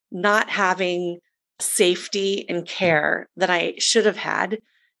not having safety and care that I should have had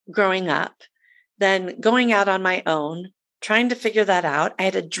growing up, then going out on my own, trying to figure that out. I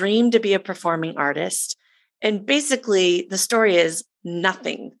had a dream to be a performing artist. And basically, the story is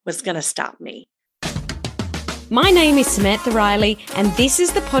nothing was going to stop me. My name is Samantha Riley, and this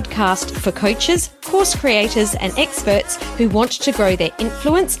is the podcast for coaches, course creators, and experts who want to grow their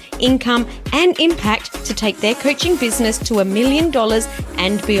influence, income, and impact to take their coaching business to $1 million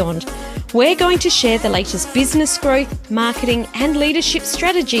and beyond. We're going to share the latest business growth, marketing, and leadership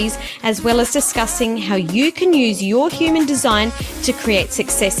strategies, as well as discussing how you can use your human design to create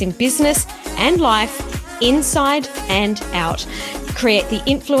success in business and life, inside and out. Create the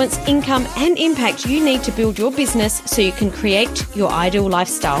influence, income, and impact you need to build your business so you can create your ideal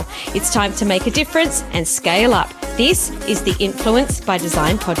lifestyle. It's time to make a difference and scale up. This is the Influence by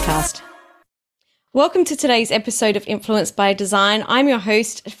Design podcast. Welcome to today's episode of Influence by Design. I'm your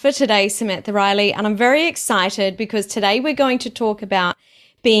host for today, Samantha Riley, and I'm very excited because today we're going to talk about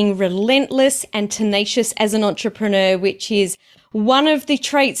being relentless and tenacious as an entrepreneur, which is one of the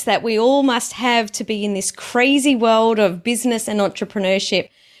traits that we all must have to be in this crazy world of business and entrepreneurship.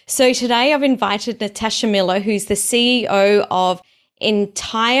 So today I've invited Natasha Miller, who's the CEO of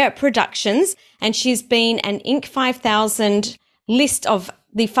Entire Productions, and she's been an Inc. 5000 list of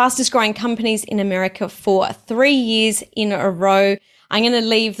the fastest growing companies in America for 3 years in a row. I'm going to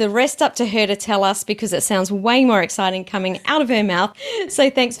leave the rest up to her to tell us because it sounds way more exciting coming out of her mouth. So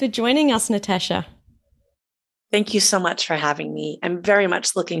thanks for joining us, Natasha. Thank you so much for having me. I'm very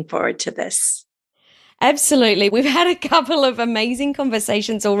much looking forward to this. Absolutely. We've had a couple of amazing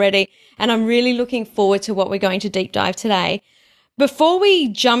conversations already, and I'm really looking forward to what we're going to deep dive today. Before we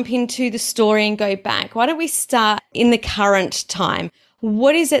jump into the story and go back, why don't we start in the current time?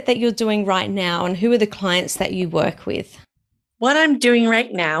 What is it that you're doing right now, and who are the clients that you work with? What I'm doing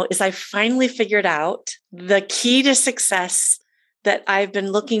right now is I've finally figured out the key to success that I've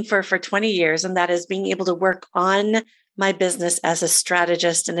been looking for 20 years, and that is being able to work on my business as a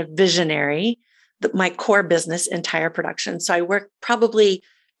strategist and a visionary, my core business, Entire Production. So I work probably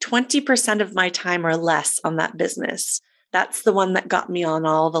 20% of my time or less on that business. That's the one that got me on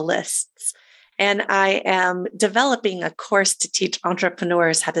all the lists. And I am developing a course to teach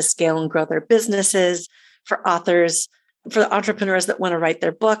entrepreneurs how to scale and grow their businesses, for authors, for the entrepreneurs that want to write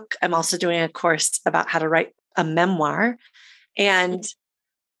their book. I'm also doing a course about how to write a memoir. And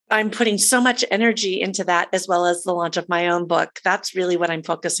I'm putting so much energy into that, as well as the launch of my own book. That's really what I'm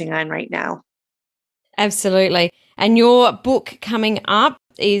focusing on right now. Absolutely. And your book coming up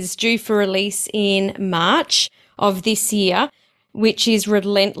is due for release in March of this year, which is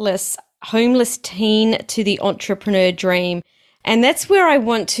Relentless, Homeless Teen to the Entrepreneur Dream. And that's where I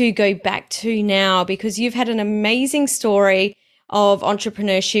want to go back to now, because you've had an amazing story of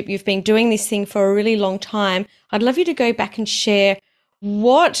entrepreneurship. You've been doing this thing for a really long time. I'd love you to go back and share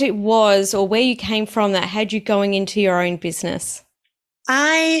what it was or where you came from that had you going into your own business.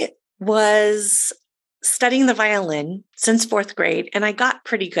 I was studying the violin since fourth grade, and I got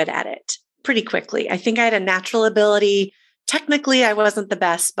pretty good at it pretty quickly. I think I had a natural ability. Technically, I wasn't the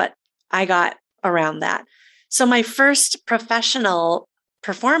best, but I got around that. So my first professional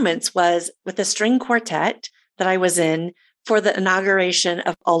performance was with a string quartet that I was in for the inauguration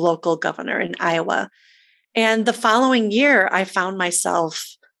of a local governor in Iowa. And the following year, I found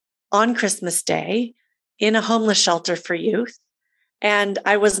myself on Christmas Day in a homeless shelter for youth, and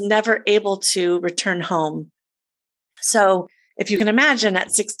I was never able to return home. So if you can imagine,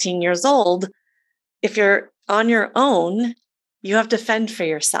 at 16 years old, if you're on your own, you have to fend for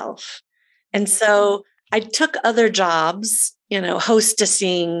yourself. And so I took other jobs,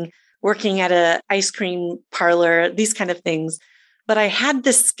 hostessing, working at an ice cream parlor, these kind of things. But I had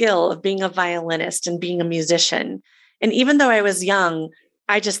this skill of being a violinist and being a musician. And even though I was young,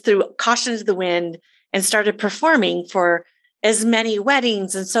 I just threw caution to the wind and started performing for as many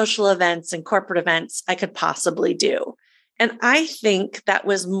weddings and social events and corporate events I could possibly do. And I think that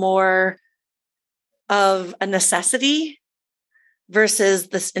was more of a necessity versus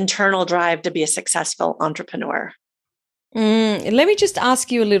this internal drive to be a successful entrepreneur. Let me just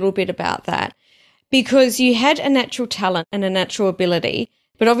ask you a little bit about that, because you had a natural talent and a natural ability,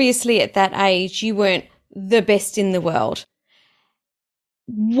 but obviously at that age, you weren't the best in the world.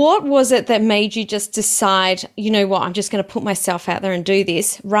 What was it that made you just decide, you know what, I'm just going to put myself out there and do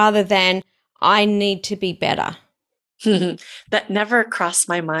this, rather than I need to be better? That never crossed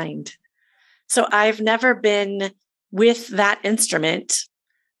my mind. So I've never been with that instrument.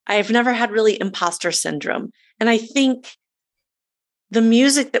 I've never had really imposter syndrome. And I think the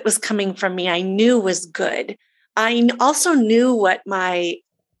music that was coming from me, I knew was good. I also knew what my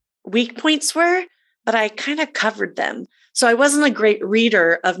weak points were, but I kind of covered them. So I wasn't a great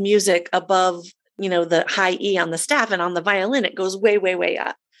reader of music above, the high E on the staff, and on the violin, it goes way, way, way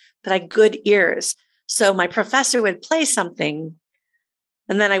up. But I had good ears. So my professor would play something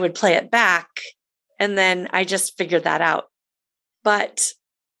and then I would play it back. And then I just figured that out. But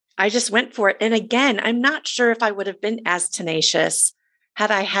I just went for it. And again, I'm not sure if I would have been as tenacious had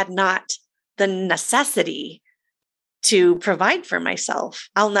I had not the necessity to provide for myself.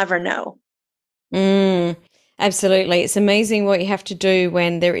 I'll never know. Absolutely. It's amazing what you have to do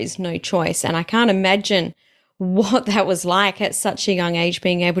when there is no choice. And I can't imagine what that was like at such a young age,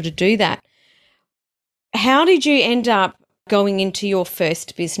 being able to do that. How did you end up going into your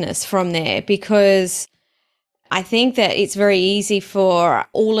first business from there? Because I think that it's very easy for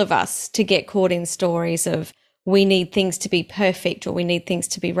all of us to get caught in stories of we need things to be perfect, or we need things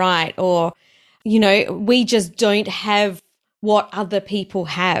to be right, or, we just don't have what other people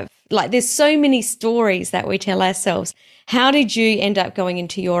have. Like, there's so many stories that we tell ourselves. How did you end up going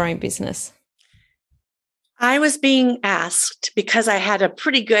into your own business? I was being asked, because I had a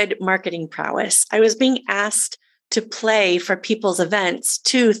pretty good marketing prowess, I was being asked to play for people's events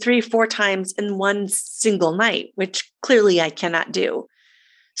 2, 3, 4 times in one single night, which clearly I cannot do.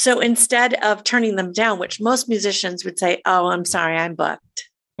 So instead of turning them down, which most musicians would say, "Oh, I'm sorry, I'm booked."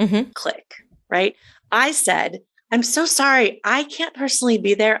 Click, right? I said, "I'm so sorry. I can't personally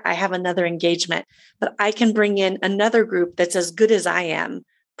be there. I have another engagement, but I can bring in another group that's as good as I am,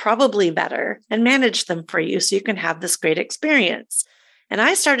 probably better, and manage them for you so you can have this great experience." And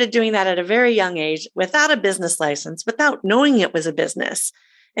I started doing that at a very young age without a business license, without knowing it was a business.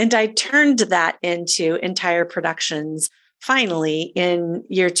 And I turned that into entire productions finally in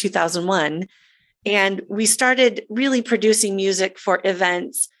year 2001. And we started really producing music for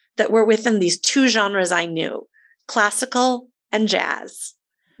events that were within these 2 genres I knew, classical and jazz.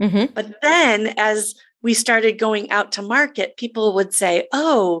 But then as we started going out to market, people would say,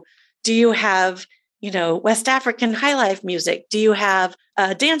 "Oh, do you have, West African high life music? Do you have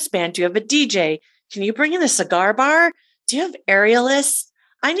a dance band? Do you have a DJ? Can you bring in a cigar bar? Do you have aerialists?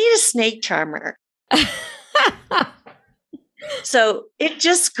 I need a snake charmer." So it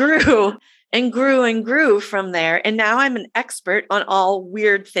just grew and grew and grew from there. And now I'm an expert on all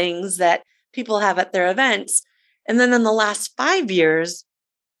weird things that people have at their events. And then in the last 5 years,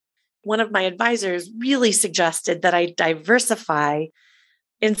 one of my advisors really suggested that I diversify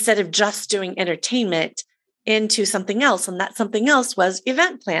instead of just doing entertainment into something else. And that something else was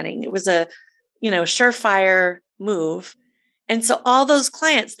event planning. It was a, surefire move. And so all those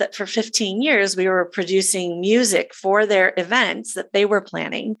clients that for 15 years, we were producing music for their events that they were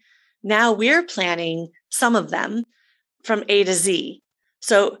planning. Now we're planning some of them from A to Z.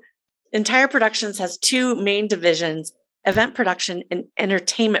 So Entire Productions has 2 main divisions: event production and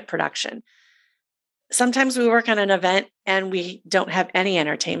entertainment production. Sometimes we work on an event and we don't have any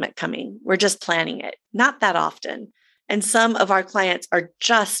entertainment coming. We're just planning it. Not that often. And some of our clients are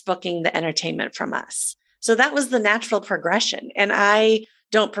just booking the entertainment from us. So that was the natural progression. And I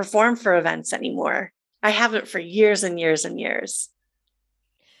don't perform for events anymore. I haven't for years and years and years.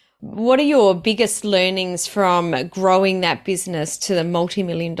 What are your biggest learnings from growing that business to the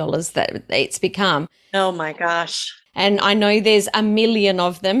multi-million dollars that it's become? Oh my gosh. And I know there's a million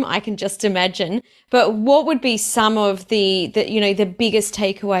of them, I can just imagine. But what would be some of the biggest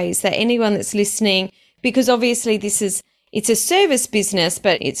takeaways that anyone that's listening, because obviously it's a service business,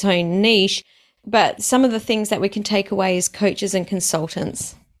 but its own niche, but some of the things that we can take away as coaches and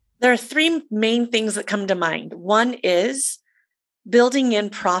consultants? There are 3 main things that come to mind. One is building in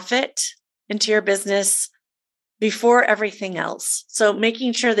profit into your business before everything else. So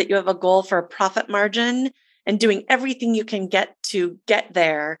making sure that you have a goal for a profit margin and doing everything you can get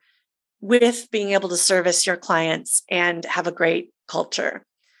there with being able to service your clients and have a great culture.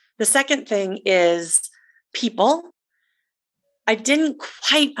 The second thing is people. I didn't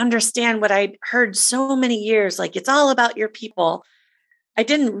quite understand what I'd heard so many years, like it's all about your people. I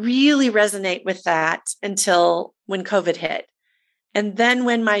didn't really resonate with that until when COVID hit. And then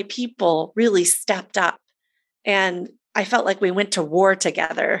when my people really stepped up and I felt like we went to war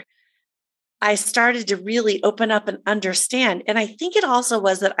together, I started to really open up and understand. And I think it also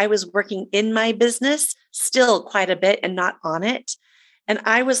was that I was working in my business still quite a bit and not on it. And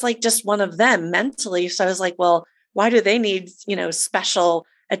I was like just one of them mentally. So I was like, well, why do they need, special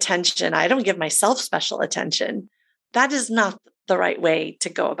attention? I don't give myself special attention. That is not the right way to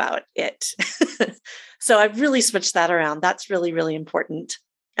go about it. So I've really switched that around. That's really, really important.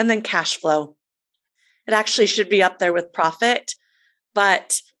 And then cash flow. It actually should be up there with profit,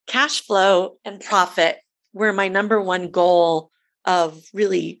 but cash flow and profit were my number one goal of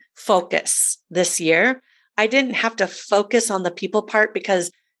really focus this year. I didn't have to focus on the people part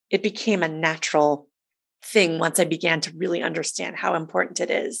because it became a natural thing once I began to really understand how important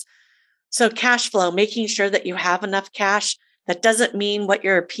it is. So cash flow, making sure that you have enough cash. That doesn't mean what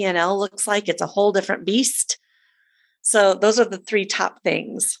your P&L looks like. It's a whole different beast. So those are the three top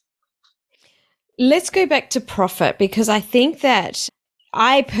things. Let's go back to profit, because I think that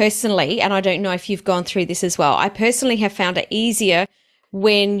I personally, and I don't know if you've gone through this as well, I personally have found it easier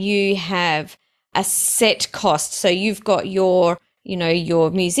when you have a set cost. So you've got your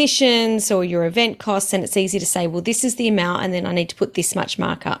musicians or your event costs, and it's easy to say, well, this is the amount, and then I need to put this much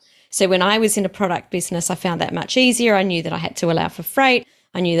markup. So when I was in a product business, I found that much easier. I knew that I had to allow for freight.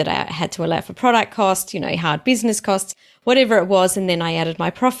 I knew that I had to allow for product costs, hard business costs, whatever it was, and then I added my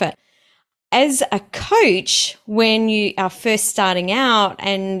profit. As a coach, when you are first starting out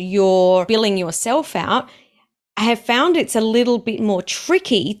and you're billing yourself out, I have found it's a little bit more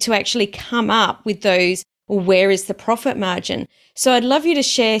tricky to actually come up with those, where is the profit margin? So I'd love you to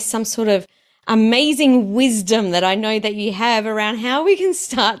share some sort of amazing wisdom that I know that you have around how we can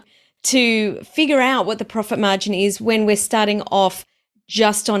start to figure out what the profit margin is when we're starting off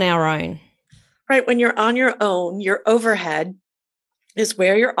just on our own. Right. When you're on your own, your overhead is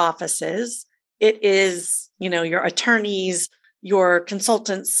where your office is. It is, your attorneys, your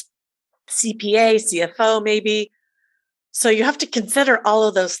consultants, CPA, CFO, maybe. So you have to consider all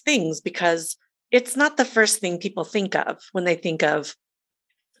of those things because it's not the first thing people think of when they think of,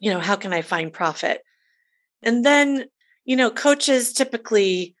 how can I find profit? And then, coaches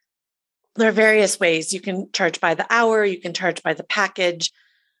typically, there are various ways. You can charge by the hour, you can charge by the package.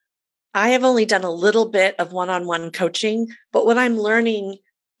 I have only done a little bit of one-on-one coaching, but what I'm learning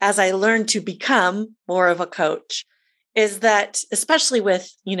as I learn to become more of a coach is that, especially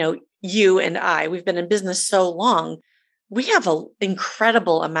with, you and I, we've been in business so long, we have an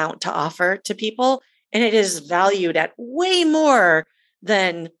incredible amount to offer to people, and it is valued at way more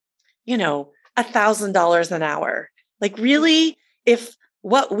than, $1,000 an hour. Like really, if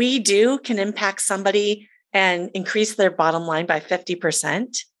what we do can impact somebody and increase their bottom line by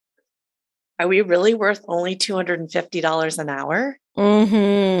 50%, are we really worth only $250 an hour?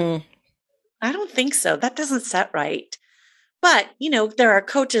 Mm-hmm. I don't think so. That doesn't set right. But, there are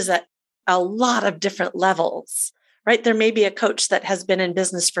coaches at a lot of different levels, right? There may be a coach that has been in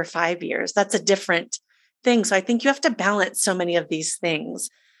business for 5 years. That's a different thing. So I think you have to balance so many of these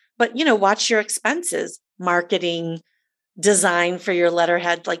things. But, watch your expenses, marketing, design for your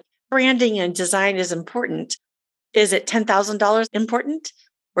letterhead, like branding and design is important. Is it $10,000 important?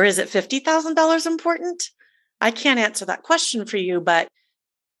 Or is it $50,000 important? I can't answer that question for you, but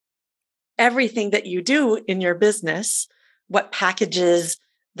everything that you do in your business, what packages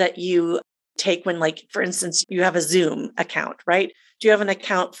that you take when, like, for instance, you have a Zoom account, right? Do you have an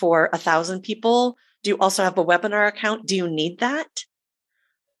account for 1,000 people? Do you also have a webinar account? Do you need that?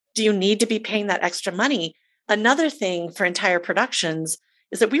 Do you need to be paying that extra money? Another thing for entire productions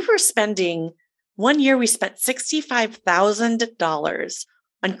is that we were spending, one year we spent $65,000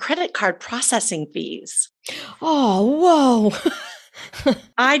 on credit card processing fees. Oh, whoa.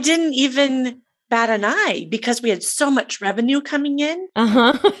 I didn't even bat an eye because we had so much revenue coming in.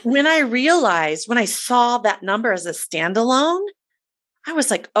 Uh-huh. When I saw that number as a standalone, I was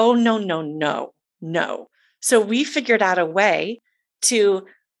like, oh, no, no, no, no. So we figured out a way to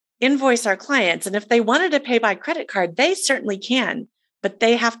invoice our clients. And if they wanted to pay by credit card, they certainly can, but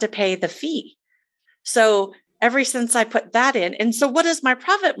they have to pay the fee. So ever since I put that in, and so what does my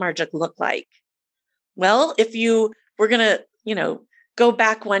profit margin look like? Well, if you were going to, go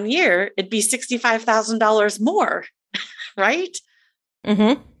back 1 year, it'd be $65,000 more, right?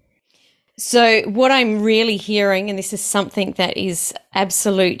 Mm-hmm. So what I'm really hearing, and this is something that is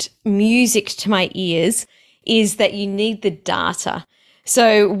absolute music to my ears, is that you need the data.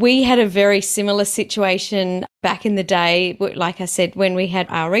 So we had a very similar situation back in the day, like I said, when we had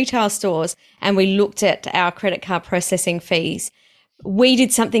our retail stores and we looked at our credit card processing fees. We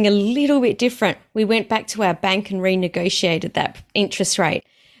did something a little bit different. We went back to our bank and renegotiated that interest rate,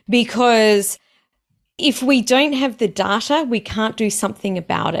 because if we don't have the data, we can't do something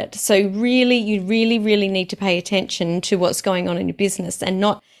about it. So really, you really, really need to pay attention to what's going on in your business and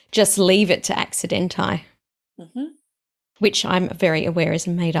not just leave it to accidenti, which I'm very aware is a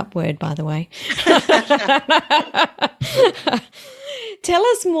made-up word, by the way. Tell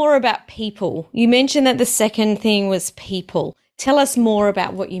us more about people. You mentioned that the second thing was people. Tell us more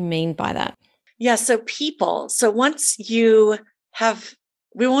about what you mean by that. Yeah, so people. So once you have,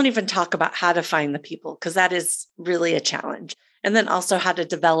 we won't even talk about how to find the people because that is really a challenge. And then also how to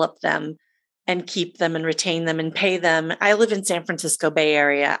develop them and keep them and retain them and pay them. I live in San Francisco Bay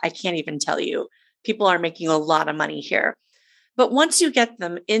Area. I can't even tell you. People are making a lot of money here. But once you get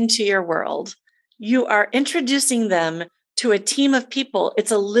them into your world, you are introducing them to a team of people.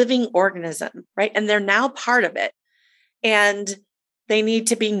 It's a living organism, right? And they're now part of it. And they need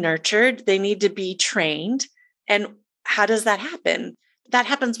to be nurtured. They need to be trained. And how does that happen? That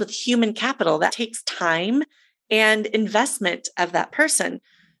happens with human capital. That takes time and investment of that person.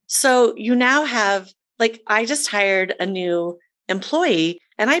 So you now have, like, I just hired a new employee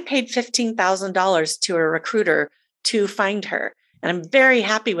and I paid $15,000 to a recruiter to find her. And I'm very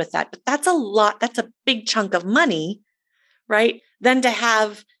happy with that. But that's a lot. That's a big chunk of money, right? Then to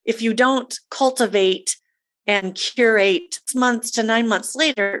have, if you don't cultivate and curate 6 months to 9 months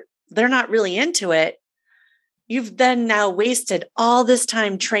later, they're not really into it. You've then now wasted all this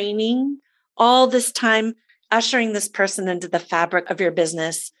time training, all this time ushering this person into the fabric of your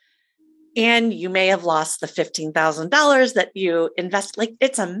business. And you may have lost the $15,000 that you invest. Like,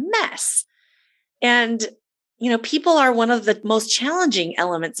 it's a mess. And, people are one of the most challenging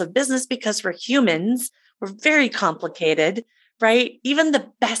elements of business because we're humans. We're very complicated, right? Even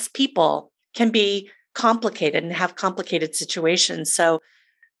the best people can be complicated and have complicated situations. So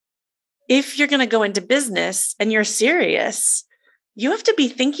if you're going to go into business and you're serious, you have to be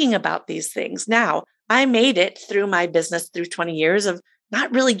thinking about these things. Now, I made it through my business through 20 years of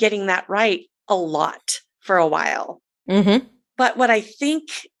not really getting that right a lot for a while. Mm-hmm. But what I think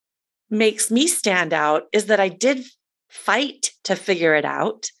makes me stand out is that I did fight to figure it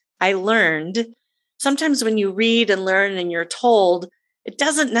out. I learned. Sometimes when you read and learn and you're told, it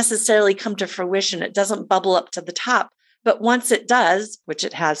doesn't necessarily come to fruition. It doesn't bubble up to the top. But once it does, which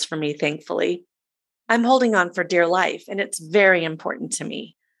it has for me, thankfully, I'm holding on for dear life. And it's very important to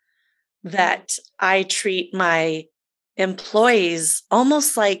me that I treat my employees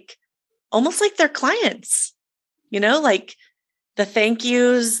almost like they're clients, like the thank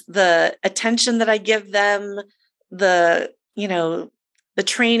yous, the attention that I give them, the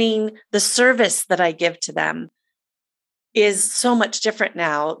training, the service that I give to them is so much different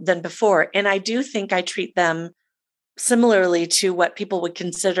now than before. And I do think I treat them similarly to what people would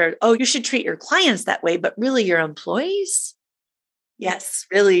consider, oh, you should treat your clients that way, but really your employees? Yes,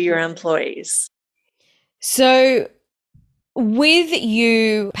 really your employees. So with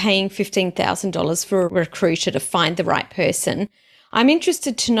you paying $15,000 for a recruiter to find the right person, I'm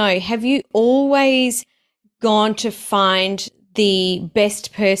interested to know, have you always gone to find the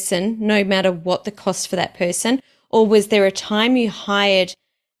best person, no matter what the cost for that person? Or was there a time you hired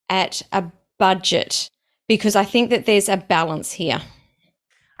at a budget? Because I think that there's a balance here.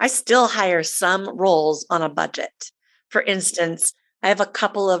 I still hire some roles on a budget. For instance, I have a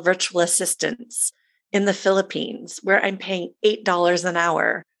couple of virtual assistants in the Philippines where I'm paying $8 an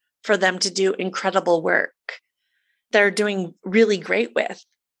hour for them to do incredible work. They're doing really great with,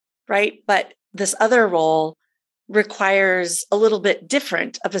 right? But this other role requires a little bit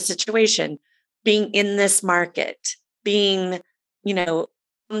different of a situation, being in this market, being, in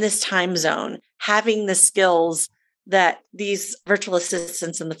this time zone, having the skills that these virtual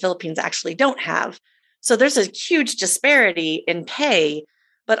assistants in the Philippines actually don't have. So there's a huge disparity in pay,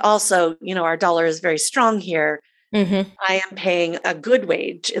 but also, our dollar is very strong here. Mm-hmm. I am paying a good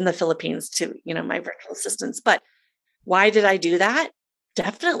wage in the Philippines to, my virtual assistants. But why did I do that?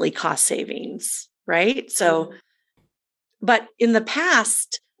 Definitely cost savings, right? So, but in the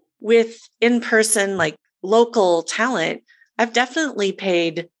past with in-person, like local talent, I've definitely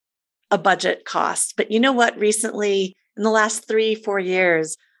paid a budget cost. But you know what? Recently, in the last 3-4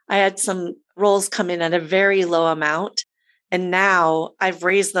 years, I had some roles come in at a very low amount. And now I've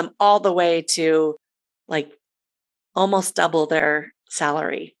raised them all the way to like almost double their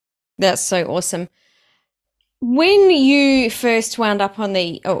salary. That's so awesome. When you first wound up on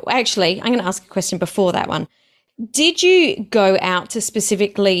actually, I'm going to ask a question before that one. Did you go out to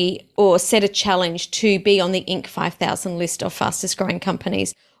specifically or set a challenge to be on the Inc. 5000 list of fastest growing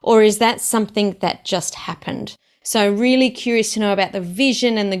companies? Or is that something that just happened? So really curious to know about the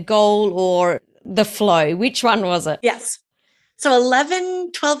vision and the goal or the flow. Which one was it? Yes. So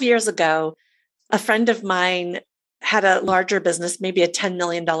 12 years ago, a friend of mine had a larger business, maybe a $10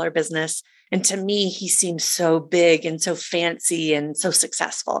 million business. And to me, he seemed so big and so fancy and so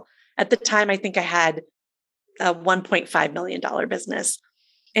successful. At the time, I think I had a $1.5 million business.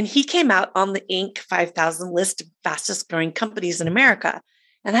 And he came out on the Inc. 5000 list of fastest growing companies in America.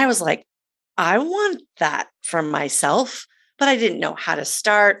 And I was like, I want that for myself, but I didn't know how to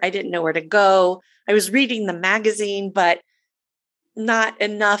start. I didn't know where to go. I was reading the magazine, but not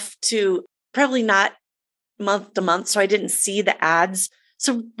enough to, probably not month to month. So I didn't see the ads.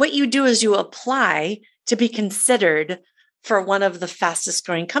 So what you do is you apply to be considered for one of the fastest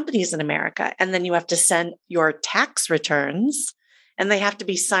growing companies in America. And then you have to send your tax returns and they have to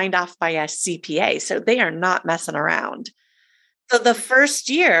be signed off by a CPA. So they are not messing around. So the first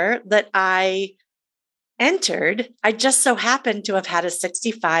year that I entered, I just so happened to have had a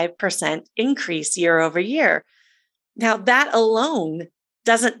 65% increase year over year. Now, that alone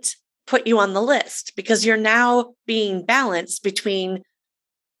doesn't put you on the list because you're now being balanced between,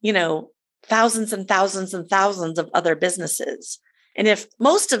 thousands and thousands and thousands of other businesses. And if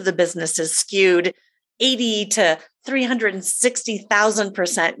most of the businesses skewed 80 to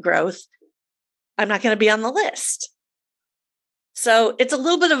 360,000% growth, I'm not going to be on the list. So it's a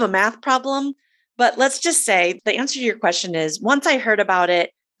little bit of a math problem, but let's just say the answer to your question is once I heard about it,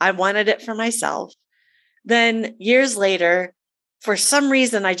 I wanted it for myself. Then years later, for some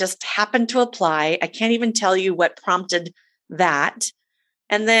reason, I just happened to apply. I can't even tell you what prompted that.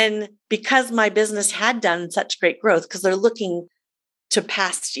 And then because my business had done such great growth, because they're looking to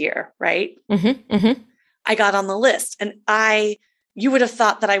past year, right? Mm-hmm, mm-hmm. I got on the list and you would have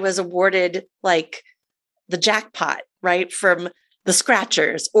thought that I was awarded like the jackpot, right? From the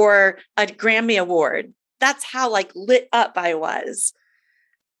Scratchers or a Grammy Award. That's how lit up I was.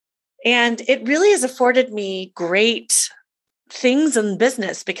 And it really has afforded me great things in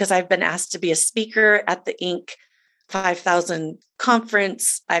business because I've been asked to be a speaker at the Inc. 5,000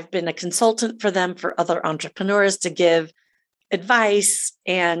 conference. I've been a consultant for them for other entrepreneurs to give advice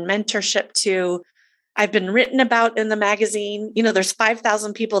and mentorship to. I've been written about in the magazine. There's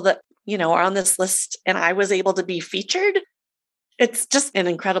 5,000 people that, are on this list and I was able to be featured. It's just an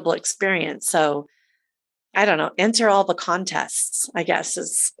incredible experience. So I don't know, enter all the contests, I guess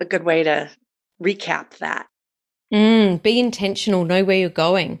is a good way to recap that. Be intentional, know where you're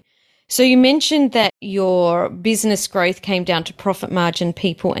going. So you mentioned that your business growth came down to profit margin,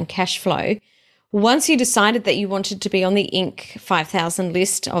 people, and cash flow. Once you decided that you wanted to be on the Inc. 5,000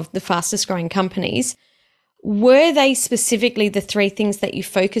 list of the fastest growing companies, were they specifically the three things that you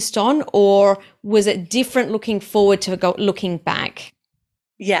focused on, or was it different looking forward to looking back?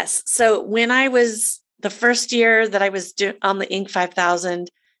 Yes. So when I was the first year that I was on the Inc. 5,000,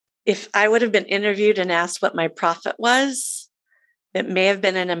 if I would have been interviewed and asked what my profit was, it may have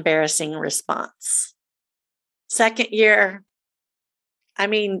been an embarrassing response. Second year,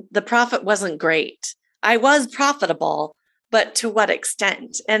 the profit wasn't great. I was profitable, but to what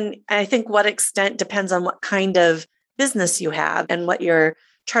extent? And I think what extent depends on what kind of business you have and what your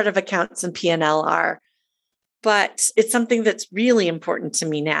chart of accounts and P&L are. But it's something that's really important to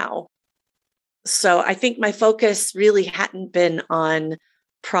me now. So I think my focus really hadn't been on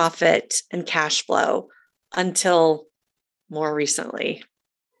profit and cash flow until more recently.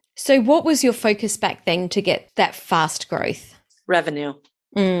 So what was your focus back then to get that fast growth? Revenue,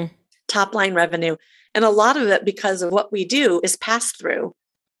 top line revenue. And a lot of it, because of what we do, is pass through.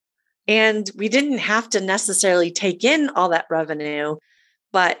 And we didn't have to necessarily take in all that revenue,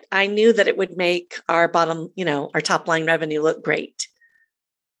 but I knew that it would make our our top line revenue look great.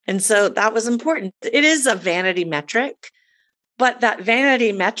 And so that was important. It is a vanity metric, but that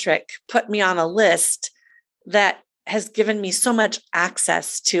vanity metric put me on a list that has given me so much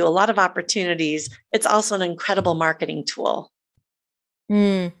access to a lot of opportunities. It's also an incredible marketing tool.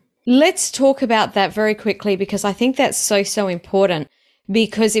 Let's talk about that very quickly because I think that's so important,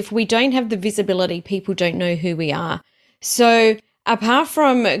 because if we don't have the visibility, people don't know who we are. So apart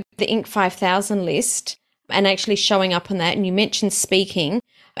from the Inc. 5,000 list and actually showing up on that, and you mentioned speaking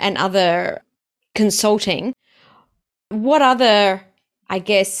and other consulting, what other,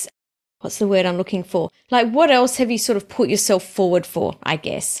 what's the word I'm looking for? What else have you sort of put yourself forward for, I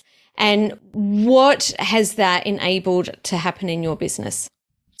guess? And what has that enabled to happen in your business?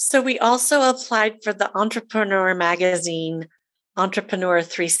 So we also applied for the Entrepreneur Magazine Entrepreneur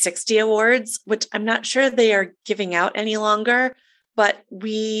 360 Awards, which I'm not sure they are giving out any longer, but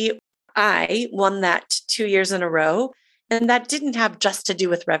I won that 2 years in a row. And that didn't have just to do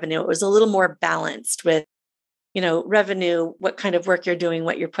with revenue. It was a little more balanced with, revenue, what kind of work you're doing,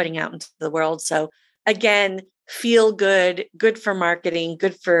 what you're putting out into the world. So again, feel good for marketing,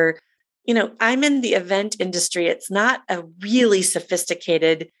 good for, I'm in the event industry. It's not a really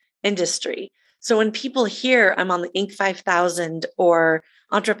sophisticated industry. So when people hear I'm on the Inc. 5,000 or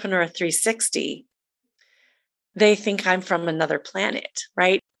Entrepreneur 360, they think I'm from another planet,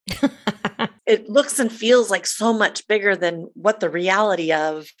 right? It looks and feels like so much bigger than what the reality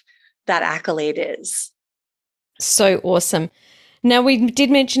of that accolade is. So awesome. Now, we did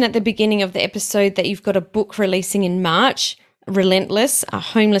mention at the beginning of the episode that you've got a book releasing in March, Relentless, a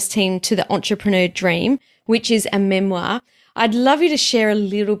homeless teen to the entrepreneur dream, which is a memoir. I'd love you to share a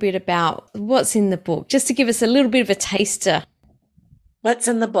little bit about what's in the book, just to give us a little bit of a taster. What's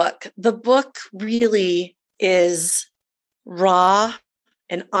in the book? The book really is raw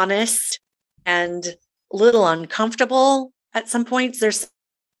and honest and a little uncomfortable at some points. There's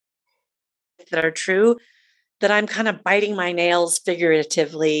that are true that I'm kind of biting my nails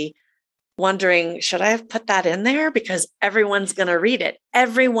figuratively, wondering, should I have put that in there? Because everyone's going to read it.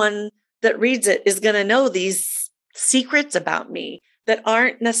 Everyone that reads it is going to know these secrets about me that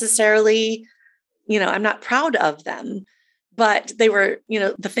aren't necessarily, I'm not proud of them, but they were,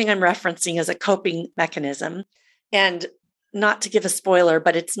 the thing I'm referencing is a coping mechanism. And not to give a spoiler,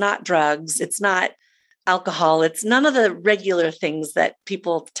 but it's not drugs, it's not alcohol, it's none of the regular things that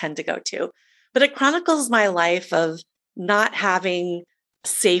people tend to go to. But it chronicles my life of not having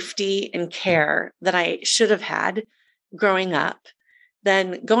safety and care that I should have had growing up,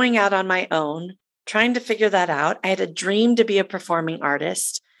 then going out on my own, trying to figure that out. I had a dream to be a performing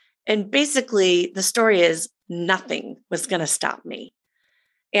artist. And basically, the story is nothing was going to stop me.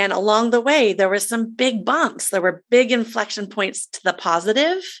 And along the way, there were some big bumps. There were big inflection points to the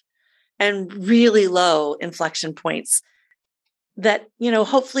positive and really low inflection points that,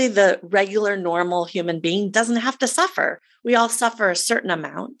 hopefully the regular, normal human being doesn't have to suffer. We all suffer a certain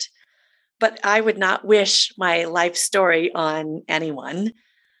amount, but I would not wish my life story on anyone.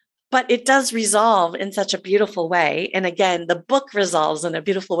 But it does resolve in such a beautiful way. And again, the book resolves in a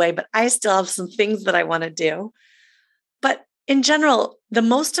beautiful way, but I still have some things that I want to do. But in general, the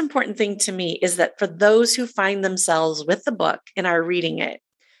most important thing to me is that for those who find themselves with the book and are reading it,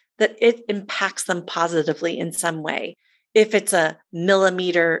 that it impacts them positively in some way. If it's a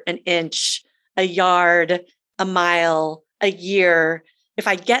millimeter, an inch, a yard, a mile, a year, if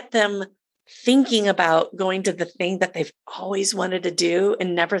I get them thinking about going to the thing that they've always wanted to do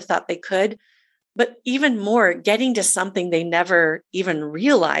and never thought they could, but even more, getting to something they never even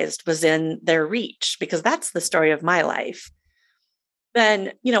realized was in their reach, because that's the story of my life,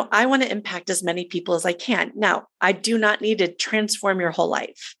 then, I want to impact as many people as I can. Now, I do not need to transform your whole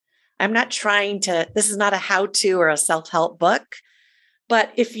life. I'm not trying to, this is not a how-to or a self-help book,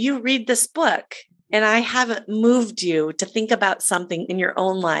 but if you read this book and I haven't moved you to think about something in your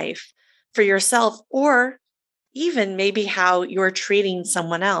own life for yourself, or even maybe how you're treating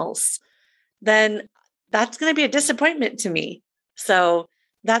someone else, then that's going to be a disappointment to me. So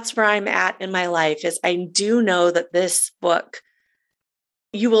that's where I'm at in my life, is I do know that this book,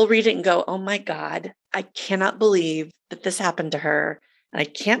 you will read it and go, oh my God, I cannot believe that this happened to her. And I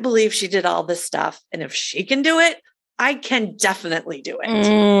can't believe she did all this stuff. And if she can do it, I can definitely do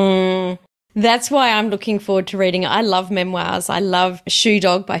it. That's why I'm looking forward to reading it. I love memoirs. I love Shoe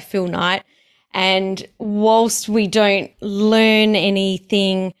Dog by Phil Knight. And whilst we don't learn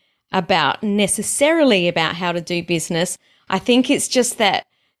anything necessarily about how to do business, I think it's just that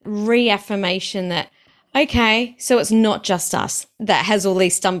reaffirmation that, okay, so it's not just us that has all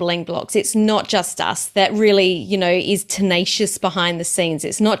these stumbling blocks. It's not just us that really, is tenacious behind the scenes.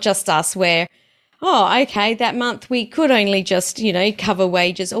 It's not just us where, oh, okay, that month we could only just, cover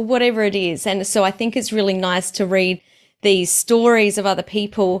wages or whatever it is. And so I think it's really nice to read these stories of other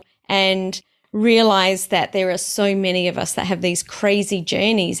people and realize that there are so many of us that have these crazy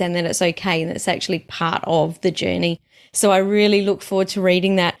journeys, and then it's okay and it's actually part of the journey. So I really look forward to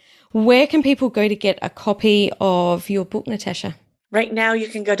reading that. Where can people go to get a copy of your book, Natasha? Right now, you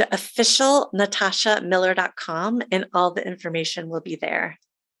can go to officialnatashamiller.com and all the information will be there.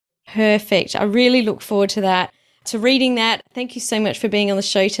 Perfect. I really look forward to reading that. Thank you so much for being on the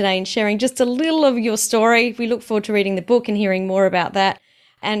show today and sharing just a little of your story. We look forward to reading the book and hearing more about that,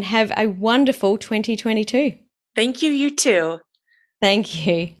 and have a wonderful 2022. Thank you. You too. Thank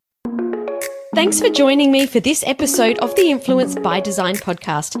you. Thanks for joining me for this episode of the Influence by Design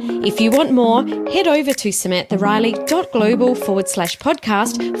podcast. If you want more, head over to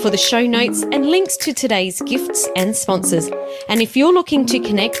samantharailly.global/podcast for the show notes and links to today's gifts and sponsors. And if you're looking to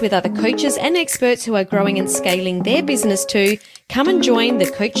connect with other coaches and experts who are growing and scaling their business too, come and join the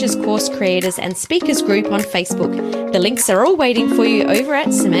Coaches, Course Creators and Speakers group on Facebook. The links are all waiting for you over at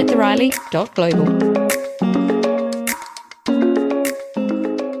samantharailly.global.